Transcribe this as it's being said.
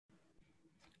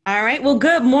All right. Well,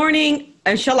 good morning.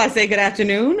 Shall I say good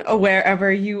afternoon or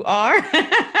wherever you are?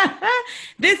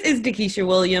 This is Dakisha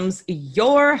Williams,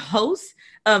 your host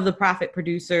of the Profit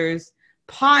Producers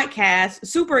podcast.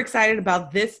 Super excited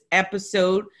about this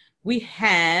episode. We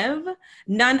have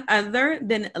none other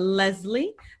than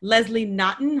Lesley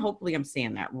Notton. Hopefully I'm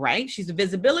saying that right. She's a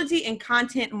visibility and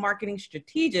content marketing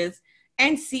strategist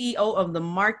and CEO of the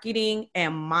Marketing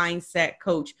and Mindset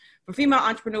Coach for female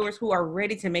entrepreneurs who are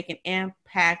ready to make an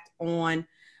impact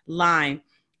online.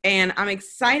 And I'm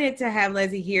excited to have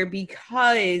Lesley here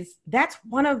because that's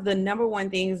one of the number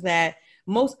one things that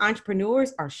most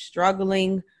entrepreneurs are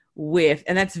struggling with,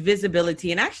 and that's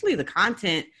visibility and actually the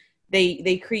content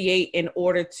they create in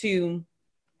order to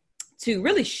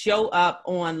really show up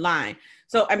online.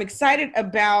 So I'm excited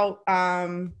about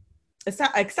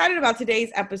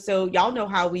today's episode. Y'all know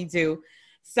how we do.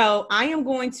 So I am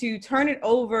going to turn it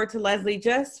over to Lesley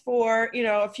just for,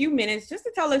 a few minutes just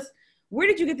to tell us, where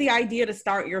did you get the idea to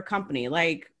start your company?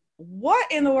 Like,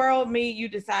 what in the world made you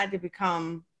decide to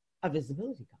become a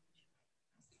visibility coach?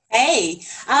 Hey,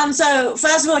 so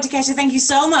first of all, Dakisha, thank you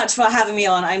so much for having me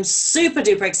on. I'm super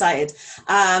duper excited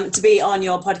to be on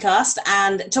your podcast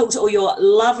and talk to all your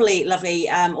lovely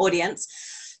audience.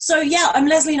 So yeah, I'm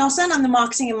Lesley Notton. I'm the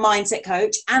marketing and mindset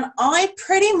coach, and I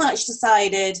pretty much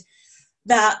decided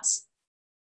that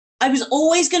I was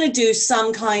always going to do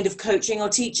some kind of coaching or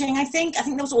teaching. I think that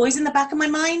was always in the back of my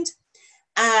mind.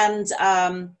 And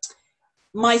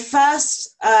my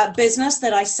first business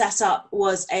that I set up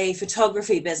was a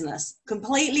photography business,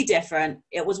 completely different.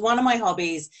 It was one of my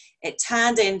hobbies. It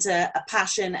turned into a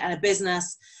passion and a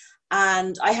business.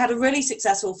 And I had a really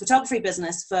successful photography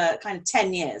business for kind of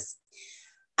 10 years.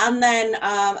 And then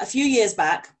a few years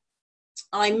back,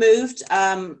 I moved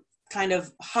kind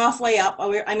of halfway up.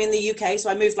 I'm in the UK, so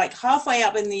I moved like halfway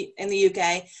up in the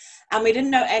UK, and we didn't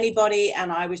know anybody.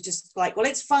 And I was just like, well,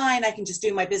 it's fine. I can just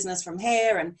do my business from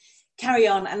here and carry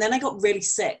on. And then I got really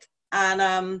sick,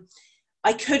 and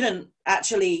I couldn't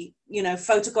actually,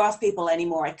 photograph people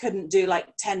anymore. I couldn't do like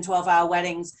 10, 12-hour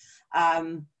weddings.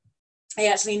 I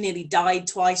actually nearly died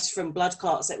twice from blood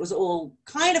clots. It was all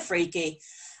kind of freaky.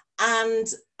 And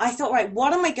I thought, right,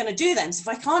 what am I going to do then? So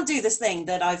if I can't do this thing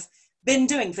that I've been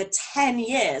doing for 10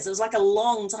 years, it was like a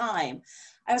long time.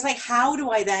 I was like, how do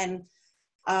I then,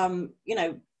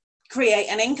 create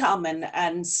an income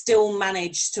and still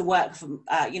manage to work from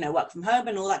home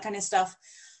and all that kind of stuff.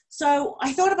 So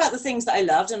I thought about the things that I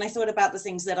loved, and I thought about the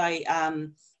things that I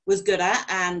was good at,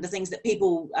 and the things that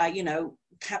people,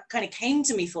 kind of came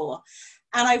to me for.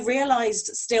 And I realized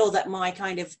still that my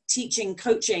kind of teaching,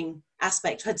 coaching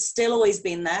aspect had still always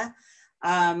been there.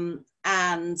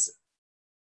 And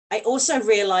I also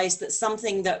realized that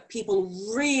something that people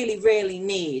really, really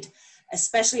need,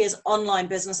 especially as online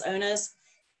business owners,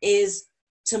 is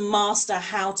to master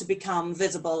how to become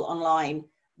visible online,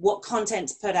 what content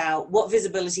to put out, what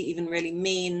visibility even really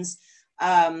means,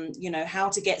 how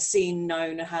to get seen,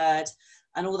 known, heard,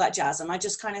 and all that jazz. And I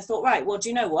just kind of thought, right, well, do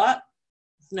you know what?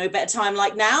 No better time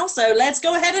like now, so let's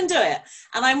go ahead and do it.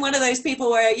 And I'm one of those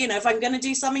people where, if I'm going to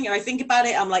do something or I think about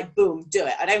it, I'm like, boom, do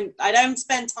it. I don't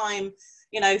spend time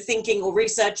thinking or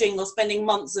researching or spending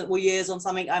months or years on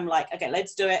something. I'm like, okay,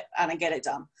 let's do it, and I get it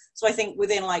done. So I think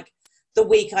within like the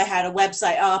week, I had a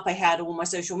website up, I had all my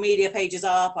social media pages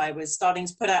up, I was starting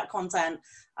to put out content.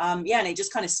 And it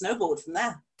just kind of snowballed from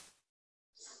there.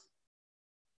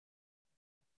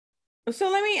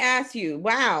 So let me ask you,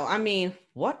 wow, I mean,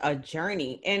 what a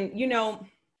journey. And,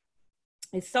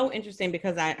 it's so interesting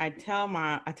because I tell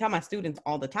my students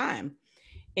all the time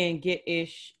in Get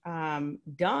Ish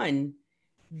Done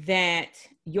that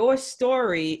your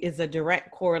story is a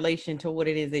direct correlation to what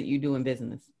it is that you do in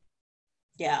business.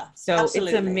 Yeah. So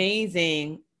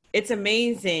absolutely. It's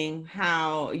amazing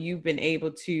how you've been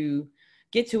able to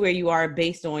get to where you are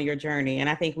based on your journey. And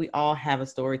I think we all have a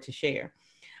story to share.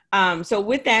 So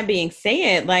with that being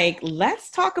said, like, let's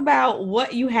talk about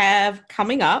what you have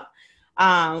coming up.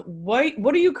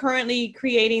 What are you currently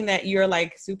creating that you're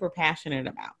like super passionate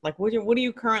about? Like, what are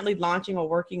you currently launching or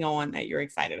working on that you're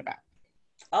excited about?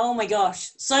 Oh my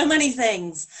gosh, so many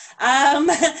things.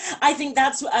 I think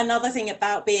that's another thing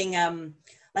about being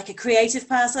like a creative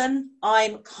person.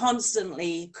 I'm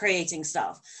constantly creating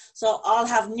stuff. So I'll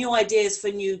have new ideas for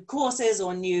new courses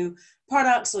or new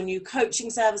products or new coaching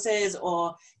services,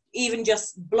 or even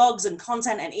just blogs and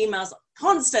content and emails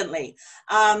constantly.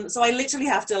 So I literally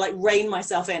have to like rein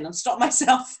myself in and stop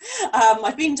myself.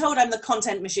 I've been told I'm the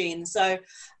content machine. So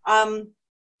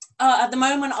at the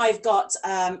moment I've got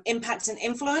Impact and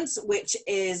Influence, which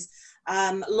is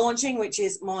launching, which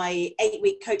is my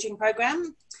 8-week coaching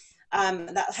program.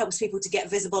 that helps people to get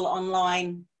visible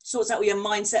online, sorts out all your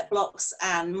mindset blocks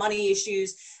and money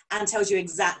issues, and tells you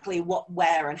exactly what,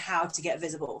 where, and how to get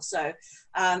visible. So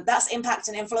that's impact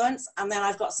and influence. And then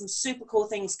I've got some super cool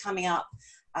things coming up.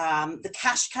 The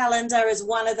cash calendar is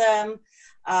one of them.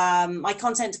 My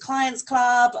content to clients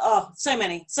club. Oh, so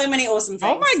many awesome things.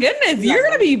 Oh my goodness, you're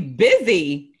going to be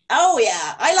busy. Oh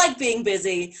yeah, I like being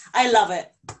busy. I love it.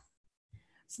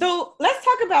 So let's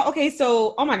talk about, okay,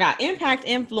 so, oh my God, impact,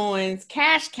 influence,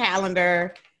 cash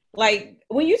calendar. Like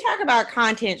when you talk about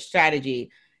content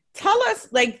strategy, tell us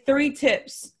like 3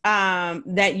 tips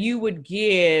that you would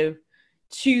give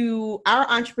to our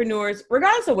entrepreneurs,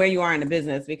 regardless of where you are in the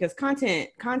business, because content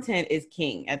is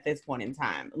king at this point in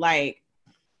time. Like,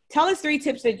 tell us 3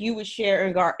 tips that you would share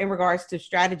in regards to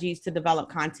strategies to develop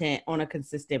content on a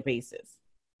consistent basis.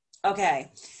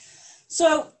 Okay.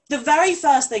 So the very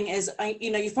first thing is,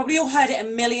 you've probably all heard it a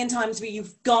million times, but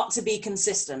you've got to be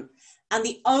consistent. And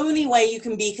the only way you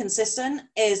can be consistent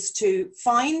is to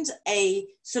find a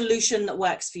solution that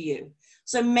works for you.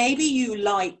 So maybe you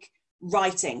like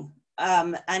writing,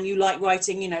 and you like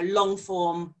writing, long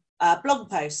form blog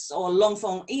posts or long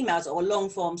form emails or long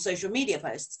form social media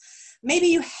posts. Maybe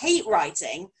you hate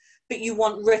writing, but you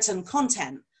want written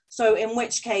content. So in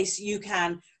which case you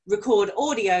can record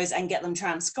audios and get them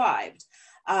transcribed.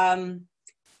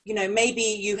 Maybe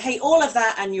you hate all of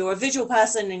that and you're a visual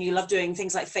person and you love doing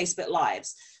things like Facebook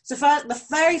Lives. So the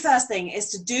very first thing is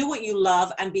to do what you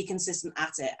love and be consistent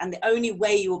at it. And the only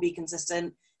way you will be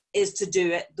consistent is to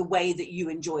do it the way that you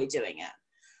enjoy doing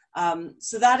it.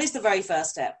 So that is the very first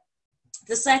step.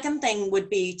 The second thing would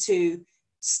be to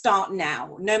start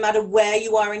now, no matter where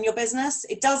you are in your business.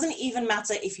 It doesn't even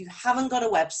matter if you haven't got a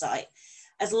website.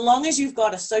 As long as you've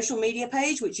got a social media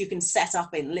page, which you can set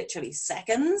up in literally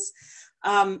seconds,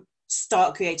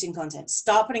 start creating content,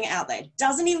 start putting it out there. It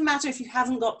doesn't even matter if you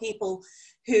haven't got people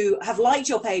who have liked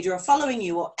your page or are following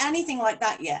you or anything like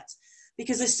that yet.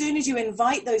 Because as soon as you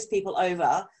invite those people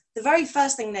over, the very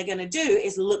first thing they're going to do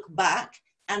is look back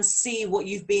and see what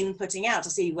you've been putting out to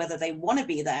see whether they want to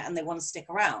be there and they want to stick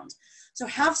around. So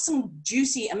have some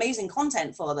juicy, amazing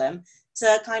content for them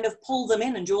to kind of pull them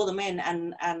in and draw them in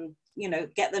and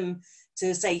get them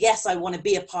to say, yes, I want to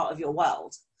be a part of your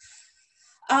world.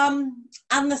 And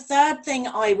the third thing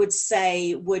I would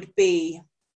say would be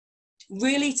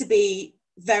really to be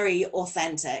very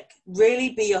authentic,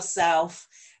 really be yourself,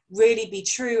 really be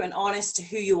true and honest to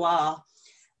who you are.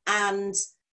 And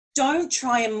don't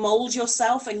try and mold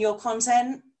yourself and your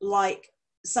content like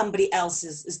somebody else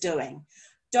is doing.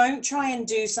 Don't try and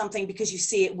do something because you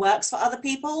see it works for other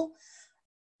people.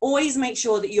 Always make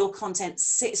sure that your content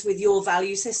sits with your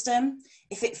value system.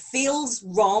 If it feels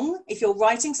wrong, if you're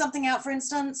writing something out, for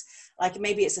instance, like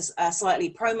maybe it's a slightly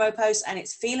promo post and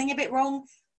it's feeling a bit wrong,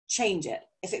 change it.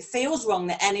 If it feels wrong,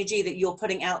 the energy that you're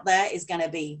putting out there is going to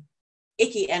be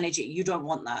icky energy. You don't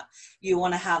want that. You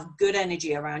want to have good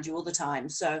energy around you all the time.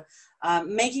 So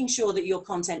making sure that your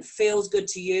content feels good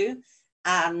to you,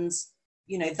 and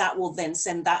that will then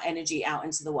send that energy out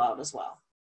into the world as well.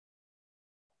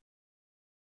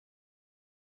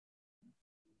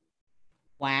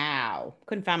 Wow.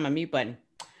 Couldn't find my mute button.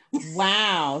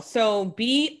 Wow. So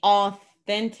be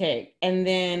authentic and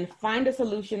then find a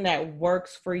solution that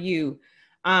works for you.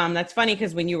 That's funny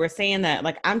because when you were saying that,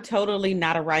 like, I'm totally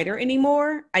not a writer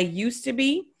anymore. I used to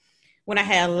be when I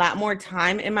had a lot more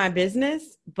time in my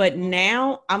business, but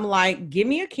now I'm like, give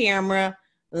me a camera,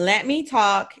 let me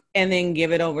talk, and then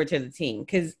give it over to the team.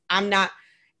 Cause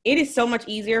it is so much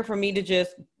easier for me to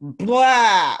just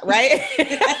blah, right?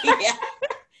 Yeah.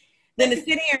 Than to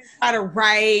sit here and try to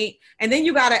write, and then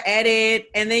you got to edit.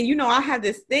 And then, I have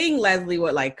this thing, Lesley,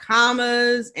 with like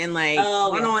commas and like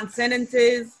on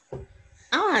sentences. I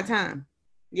don't have time.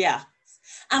 Yeah.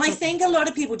 And I think a lot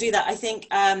of people do that. I think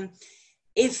I'm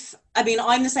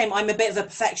the same. I'm a bit of a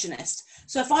perfectionist.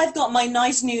 So if I've got my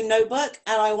nice new notebook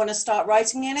and I want to start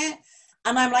writing in it,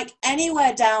 and I'm like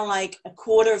anywhere down like a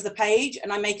quarter of the page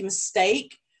and I make a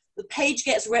mistake, the page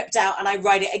gets ripped out and I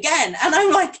write it again. And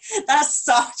I'm like, that's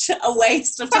such a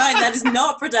waste of time. That is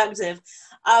not productive.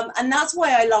 And that's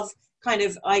why I love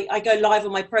I go live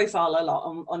on my profile a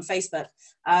lot on Facebook.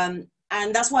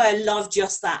 And that's why I love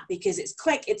just that, because it's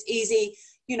quick, it's easy.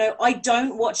 I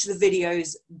don't watch the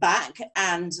videos back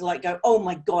and like go, oh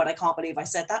my God, I can't believe I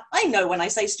said that. I know when I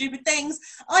say stupid things,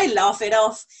 I laugh it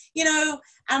off,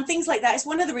 and things like that. It's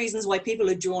one of the reasons why people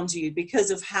are drawn to you,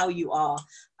 because of how you are.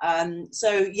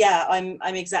 So yeah,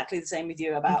 I'm exactly the same with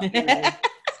you about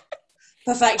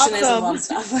perfectionism and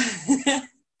stuff.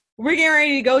 We're getting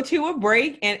ready to go to a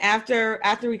break, and after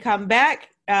we come back,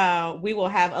 we will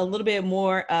have a little bit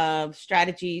more of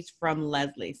strategies from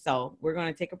Lesley. So we're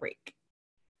going to take a break.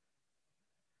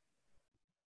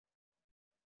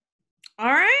 All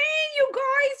right, you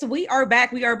guys, we are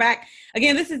back. We are back.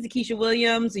 Again, this is Keisha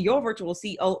Williams, your virtual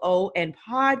COO and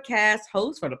podcast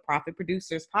host for the Profit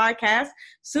Producers Podcast.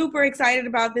 Super excited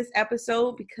about this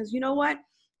episode because you know what?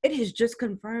 It has just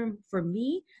confirmed for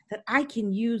me that I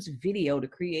can use video to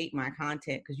create my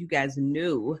content because you guys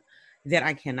knew that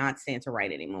I cannot stand to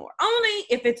write anymore. Only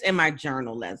if it's in my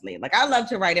journal, Lesley. Like I love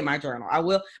to write in my journal. I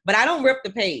will, but I don't rip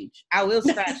the page. I will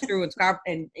scratch through and scarf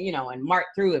and mark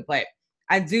through it, but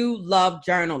I do love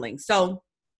journaling. So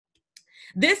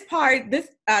this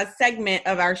segment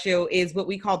of our show is what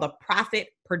we call the profit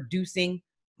producing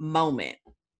moment.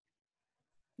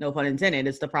 No pun intended.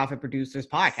 It's the Profit Producers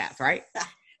Podcast, right?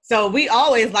 So we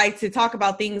always like to talk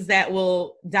about things that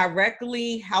will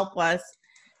directly help us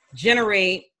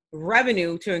generate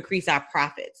revenue to increase our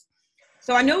profits.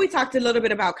 So I know we talked a little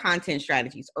bit about content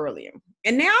strategies earlier,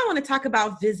 and now I want to talk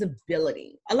about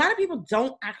visibility. A lot of people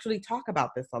don't actually talk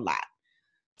about this a lot.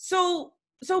 So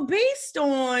based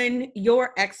on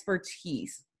your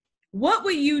expertise, what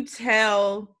would you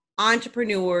tell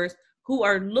entrepreneurs who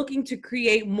are looking to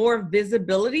create more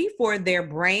visibility for their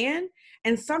brand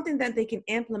and something that they can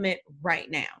implement right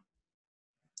now?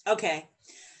 Okay.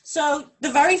 So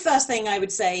the very first thing I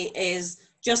would say is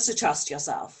just to trust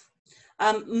yourself.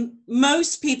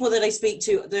 Most people that I speak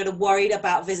to that are worried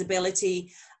about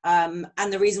visibility, and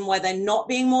the reason why they're not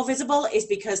being more visible is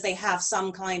because they have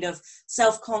some kind of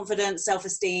self-confidence,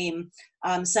 self-esteem,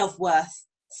 self-worth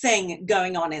thing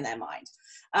going on in their mind.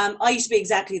 I used to be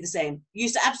exactly the same.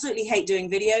 Used to absolutely hate doing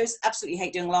videos, absolutely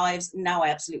hate doing lives. Now I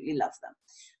absolutely love them.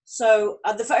 So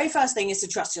the very first thing is to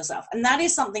trust yourself. And that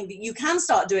is something that you can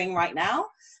start doing right now.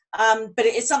 But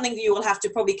it is something that you will have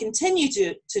to probably continue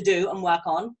to do and work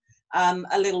on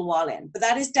a little while in. But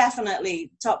that is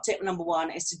definitely top tip number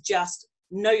one, is to just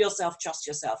know yourself, trust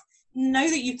yourself. Know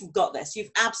that you've got this.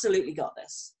 You've absolutely got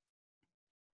this.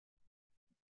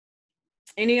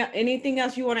 Anything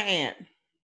else you want to add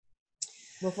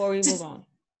before we move on?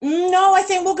 No, I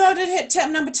think we'll go to tip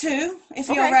number two, if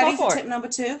you're ready for tip number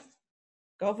two.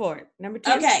 Go for it. Number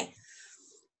two. Okay.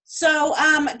 So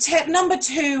tip number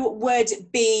two would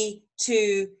be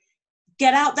to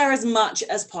get out there as much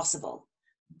as possible.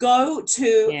 Go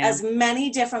to as many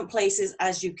different places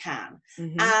as you can.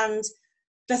 Mm-hmm. And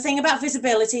the thing about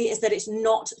visibility is that it's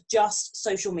not just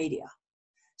social media.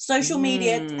 Social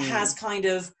media has kind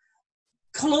of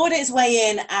clawed its way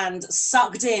in and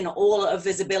sucked in all of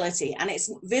visibility. And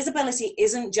visibility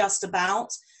isn't just about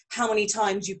how many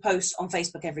times you post on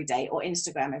Facebook every day or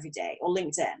Instagram every day or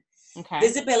LinkedIn. Okay.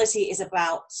 Visibility is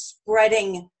about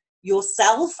spreading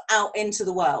yourself out into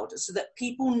the world so that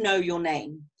people know your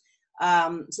name.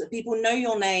 So that people know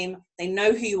your name, they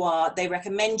know who you are, they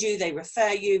recommend you, they refer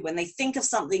you. When they think of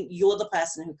something, you're the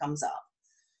person who comes up.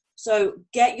 So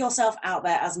get yourself out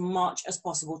there as much as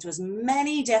possible to as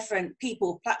many different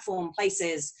people, platform,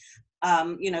 places,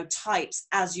 types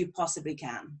as you possibly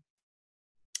can.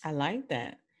 I like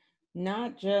that.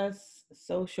 Not just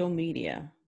social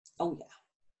media. Oh,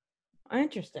 yeah.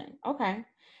 Interesting. Okay.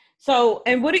 So,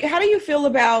 and how do you feel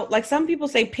about, like, some people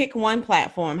say pick one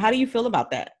platform. How do you feel about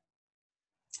that?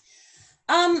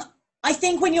 I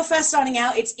think when you're first starting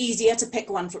out, it's easier to pick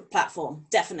one platform.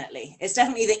 Definitely. It's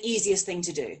definitely the easiest thing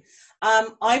to do.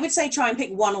 I would say try and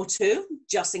pick one or two,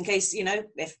 just in case,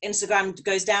 if Instagram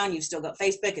goes down, you've still got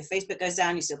Facebook. If Facebook goes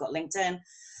down, you've still got LinkedIn.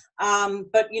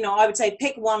 But I would say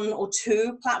pick one or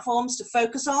two platforms to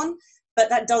focus on, but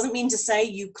that doesn't mean to say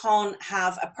you can't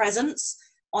have a presence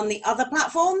on the other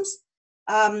platforms.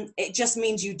 It just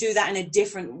means you do that in a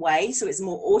different way. So it's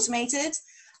more automated.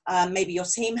 Maybe your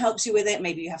team helps you with it.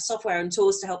 Maybe you have software and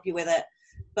tools to help you with it,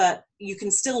 but you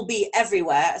can still be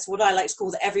everywhere. It's what I like to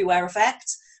call the everywhere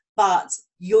effect. But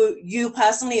you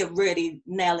personally are really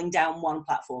nailing down one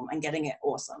platform and getting it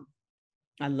awesome.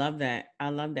 I love that.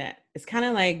 It's kind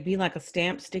of like be like a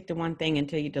stamp, stick to one thing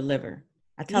until you deliver.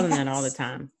 I tell them that all the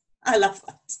time. I love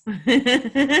that.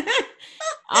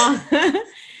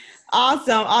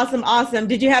 Awesome.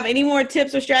 Did you have any more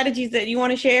tips or strategies that you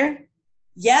want to share?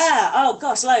 Yeah. Oh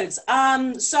gosh, loads.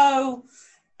 So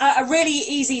a really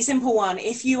easy, simple one.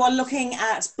 If you are looking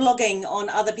at blogging on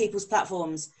other people's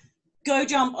platforms, go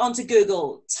jump onto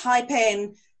Google, type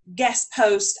in guest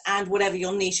post and whatever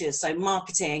your niche is. So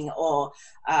marketing or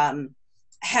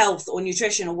health or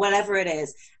nutrition or whatever it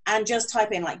is. And just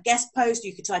type in like guest post.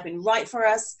 You could type in write for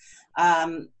us.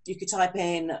 You could type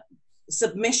in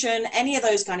submission, any of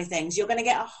those kind of things. You're going to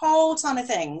get a whole ton of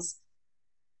things.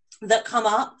 that come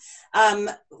up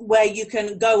where you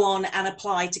can go on and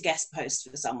apply to guest post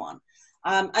for someone.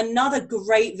 Another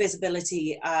great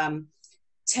visibility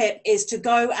tip is to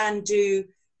go and do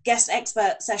guest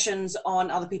expert sessions on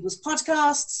other people's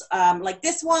podcasts, like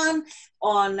this one,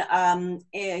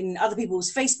 in other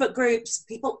people's Facebook groups.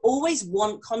 People always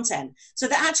want content. So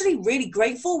they're actually really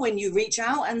grateful when you reach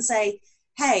out and say,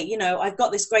 hey, you know, I've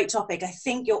got this great topic. I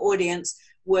think your audience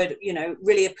would, you know,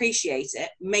 really appreciate it.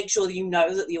 Make sure that you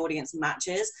know that the audience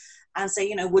matches, and say,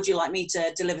 you know, would you like me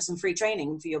to deliver some free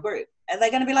training for your group? And they're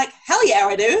going to be like, hell yeah,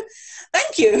 I do.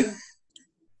 Thank you.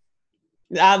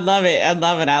 I love it. I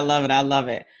love it. I love it. I love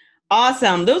it.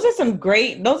 Awesome. Those are some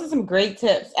great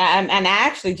tips. And I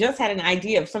actually just had an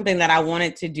idea of something that I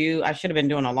wanted to do. I should have been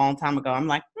doing a long time ago. I'm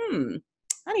like,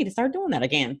 I need to start doing that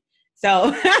again.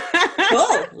 So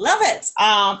cool. Love it.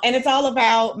 And it's all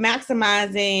about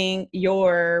maximizing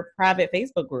your private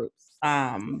Facebook groups,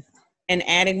 and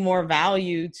adding more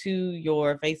value to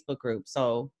your Facebook group.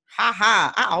 So,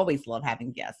 I always love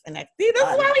having guests. And this is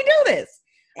why we do this.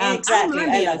 Exactly.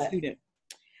 I love it. Student.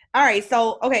 All right.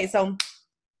 So, so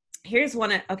here's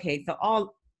one. So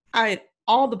all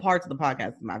the parts of the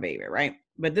podcast is my favorite, right?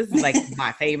 But this is like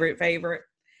my favorite,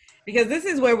 because this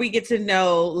is where we get to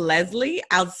know Lesley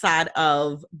outside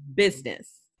of business,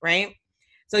 right?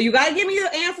 So you got to give me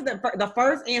the answer, the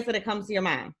first answer that comes to your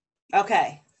mind.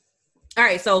 Okay. All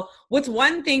right. So what's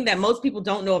one thing that most people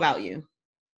don't know about you?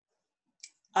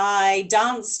 I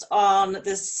danced on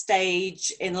the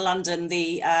stage in London,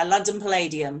 the London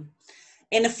Palladium,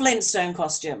 in a Flintstone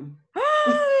costume.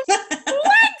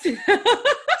 What?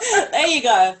 There you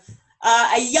go.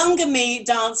 A younger me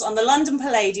danced on the London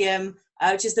Palladium,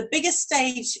 which is the biggest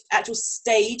actual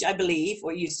stage, I believe,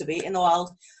 or it used to be, in the world,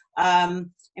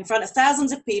 in front of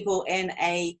thousands of people in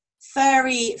a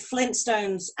furry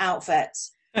Flintstones outfit.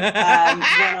 When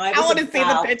I want to see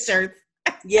the pictures.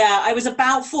 Yeah, I was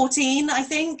about 14, I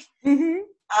think. Mm-hmm.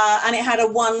 And it had a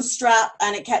one strap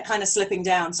and it kept kind of slipping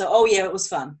down. So, oh yeah, it was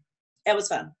fun. It was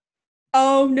fun.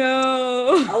 Oh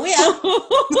no. Oh yeah.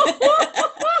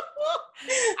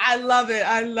 I love it.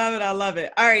 I love it. I love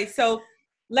it. All right. So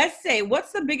let's say,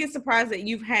 what's the biggest surprise that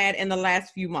you've had in the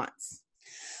last few months?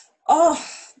 Oh,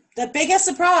 the biggest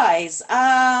surprise.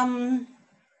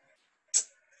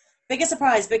 Biggest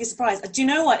surprise. Do you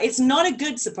know what? It's not a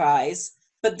good surprise,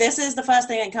 but this is the first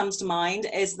thing that comes to mind,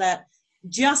 is that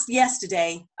just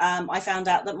yesterday, I found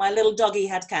out that my little doggy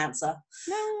had cancer.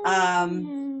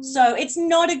 No. So it's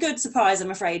not a good surprise,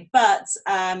 I'm afraid, but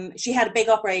she had a big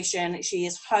operation. She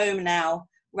is home now,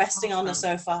 resting on the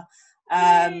sofa.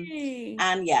 And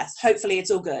yes, hopefully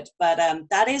it's all good. But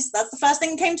that's the first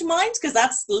thing that came to mind, because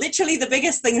that's literally the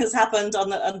biggest thing that's happened on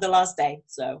the last day.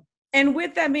 So. And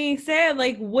with that being said,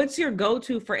 like, what's your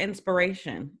go-to for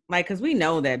inspiration? Like, because we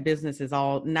know that business is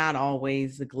not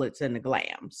always the glitz and the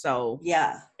glam. So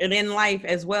yeah, and in life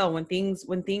as well, when things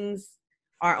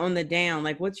are on the down,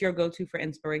 like, what's your go-to for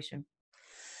inspiration?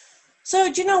 So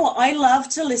do you know what? I love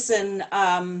to listen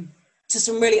to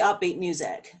some really upbeat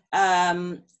music.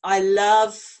 I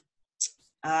love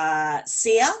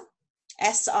Sia,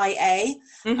 S-I-A.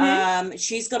 Mm-hmm.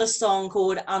 She's got a song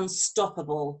called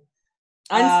Unstoppable.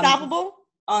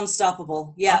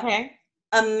 Unstoppable. Yeah. Okay.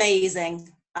 Amazing.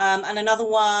 And another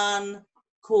one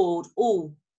called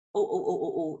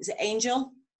is it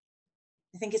Angel?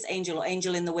 I think it's Angel, or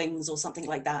Angel in the Wings, or something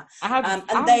like that.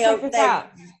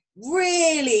 They're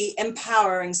really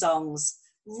empowering songs.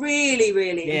 Really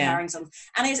empowering songs.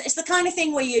 And it's the kind of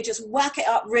thing where you just whack it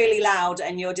up really loud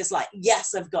and you're just like,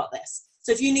 yes, I've got this.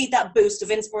 So if you need that boost of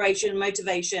inspiration,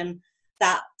 motivation,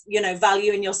 that, you know,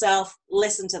 value in yourself,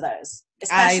 listen to those.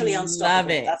 Especially Unstoppable.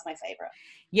 Love it. That's my favorite.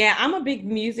 Yeah, I'm a big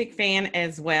music fan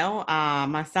as well.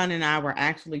 My son and I were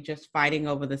actually just fighting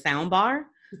over the sound bar.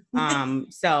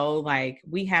 So like,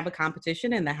 we have a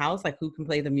competition in the house, like who can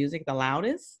play the music the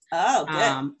loudest. Oh,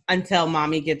 good. Until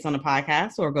mommy gets on a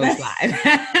podcast or goes live.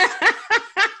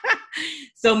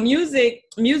 So music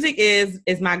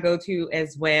is my go-to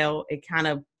as well. It kind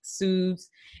of soothes.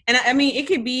 And I mean, it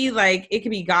could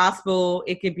be gospel.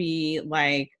 It could be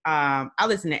like, I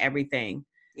listen to everything.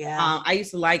 Yeah. I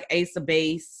used to like Ace of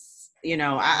Base. You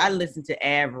know, I listen to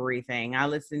everything. I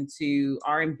listen to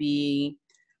R&B.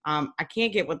 I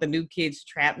can't get with the new kids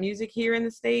trap music here in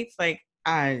the States. Like,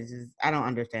 I don't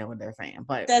understand what they're saying,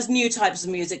 but there's new types of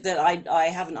music that I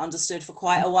haven't understood for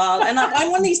quite a while. And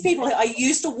I'm one of these people, I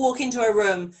used to walk into a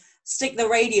room, stick the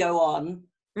radio on,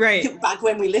 right, back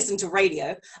when we listened to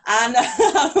radio, and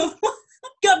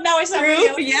God, now I sound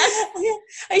radio. Yes.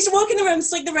 I used to walk in the room,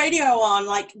 stick the radio on,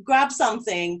 like grab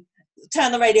something,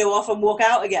 turn the radio off and walk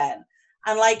out again.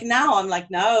 And like now I'm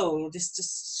like, no, just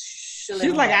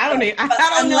She's like, I don't know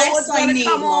unless what's I going to need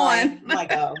come on. my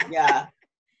go. Yeah.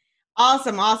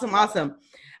 Awesome. All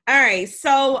right.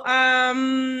 So,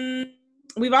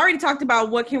 we've already talked about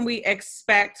what can we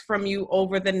expect from you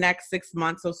over the next 6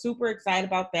 months. So super excited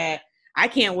about that. I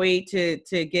can't wait to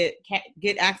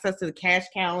get access to the cash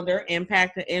calendar,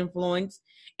 impact and influence.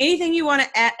 Anything you want to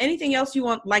add, anything else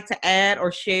you like to add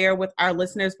or share with our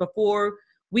listeners before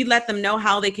we let them know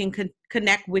how they can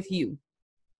connect with you?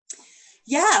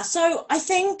 Yeah. So I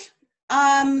think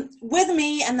with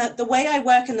me and the way I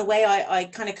work and the way I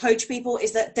kind of coach people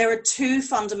is that there are two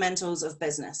fundamentals of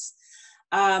business.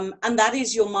 And that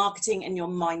is your marketing and your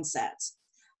mindset.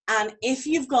 And if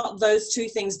you've got those two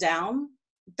things down,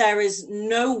 there is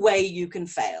no way you can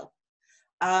fail.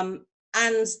 And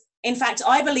in fact,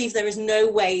 I believe there is no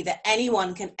way that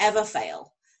anyone can ever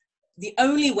fail. The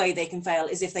only way they can fail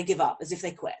is if they give up, is if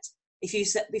they quit.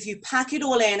 If you pack it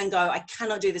all in and go, I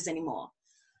cannot do this anymore.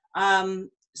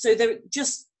 So there,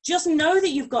 just know that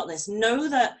you've got this. Know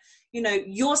that,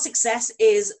 your success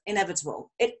is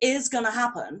inevitable. It is going to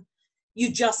happen. You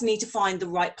just need to find the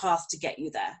right path to get you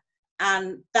there.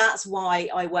 And that's why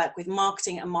I work with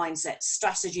marketing and mindset,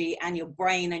 strategy, and your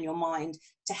brain and your mind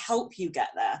to help you get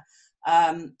there.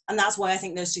 And that's why I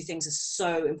think those two things are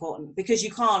so important, because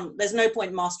there's no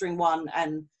point mastering one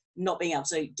and not being able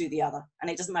to do the other.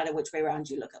 And it doesn't matter which way around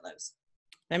you look at those.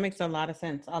 That makes a lot of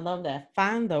sense. I love that.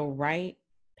 Find the right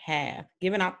path.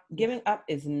 Giving up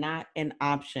is not an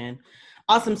option.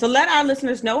 Awesome. So let our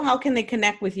listeners know, how can they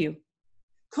connect with you?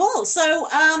 Cool. So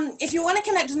if you want to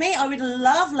connect with me, I would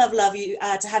love you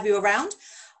to have you around.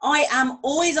 I am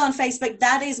always on Facebook.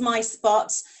 That is my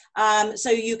spot. So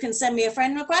you can send me a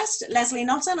friend request, Lesley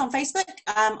Notton on Facebook.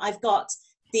 I've got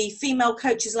the Female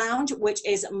Coaches Lounge, which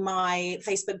is my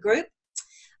Facebook group.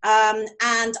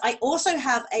 And I also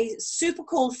have a super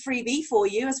cool freebie for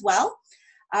you as well.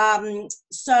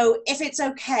 So if it's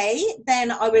okay,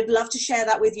 then I would love to share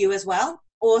that with you as well.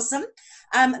 Awesome.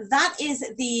 That is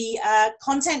the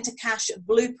Content to Cash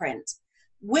Blueprint,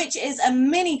 which is a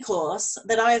mini course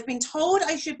that I have been told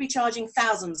I should be charging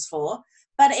thousands for,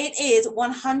 but it is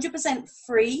 100%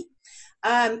 free.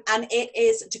 And it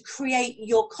is to create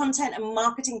your content and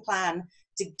marketing plan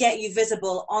to get you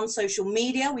visible on social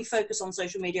media. We focus on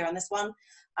social media on this one,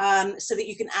 so that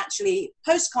you can actually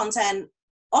post content,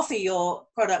 offer your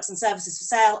products and services for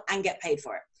sale, and get paid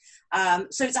for it.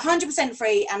 So it's 100%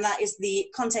 free, and that is the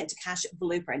Content to Cash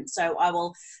Blueprint. So I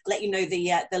will let you know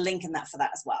the link in that for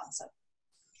that as well. So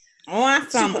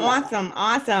awesome.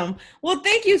 Well,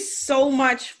 thank you so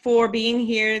much for being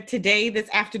here today, this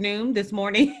afternoon, this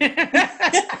morning.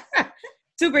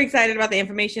 Super excited about the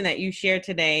information that you shared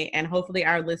today, and hopefully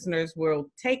our listeners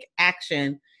will take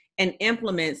action and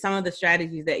implement some of the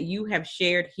strategies that you have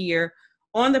shared here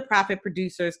on the Profit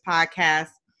Producers podcast.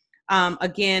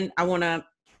 Again, I want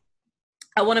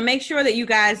to make sure that you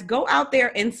guys go out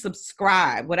there and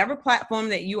subscribe. Whatever platform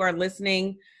that you are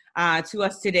listening to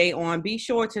us today on, be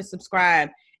sure to subscribe.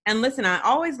 And listen, I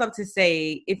always love to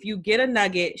say, if you get a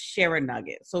nugget, share a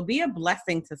nugget. So be a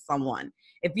blessing to someone.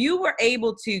 If you were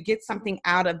able to get something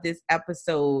out of this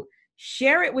episode,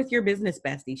 share it with your business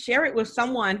bestie. Share it with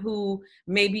someone who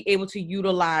may be able to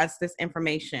utilize this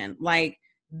information. Like,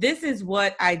 this is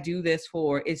what I do this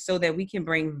for, is so that we can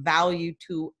bring value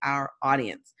to our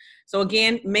audience. So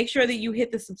again, make sure that you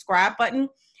hit the subscribe button.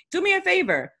 Do me a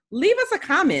favor, leave us a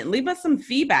comment, leave us some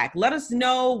feedback. Let us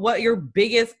know what your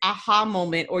biggest aha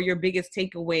moment or your biggest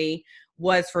takeaway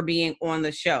was for being on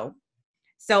the show.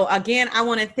 So again, I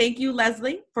want to thank you,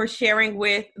 Lesley, for sharing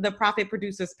with the Profit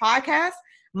Producers podcast.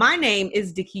 My name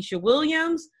is Dakisha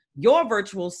Williams, your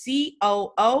virtual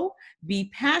COO.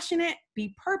 Be passionate,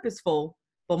 be purposeful,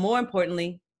 but more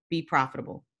importantly, be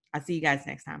profitable. I'll see you guys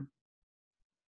next time.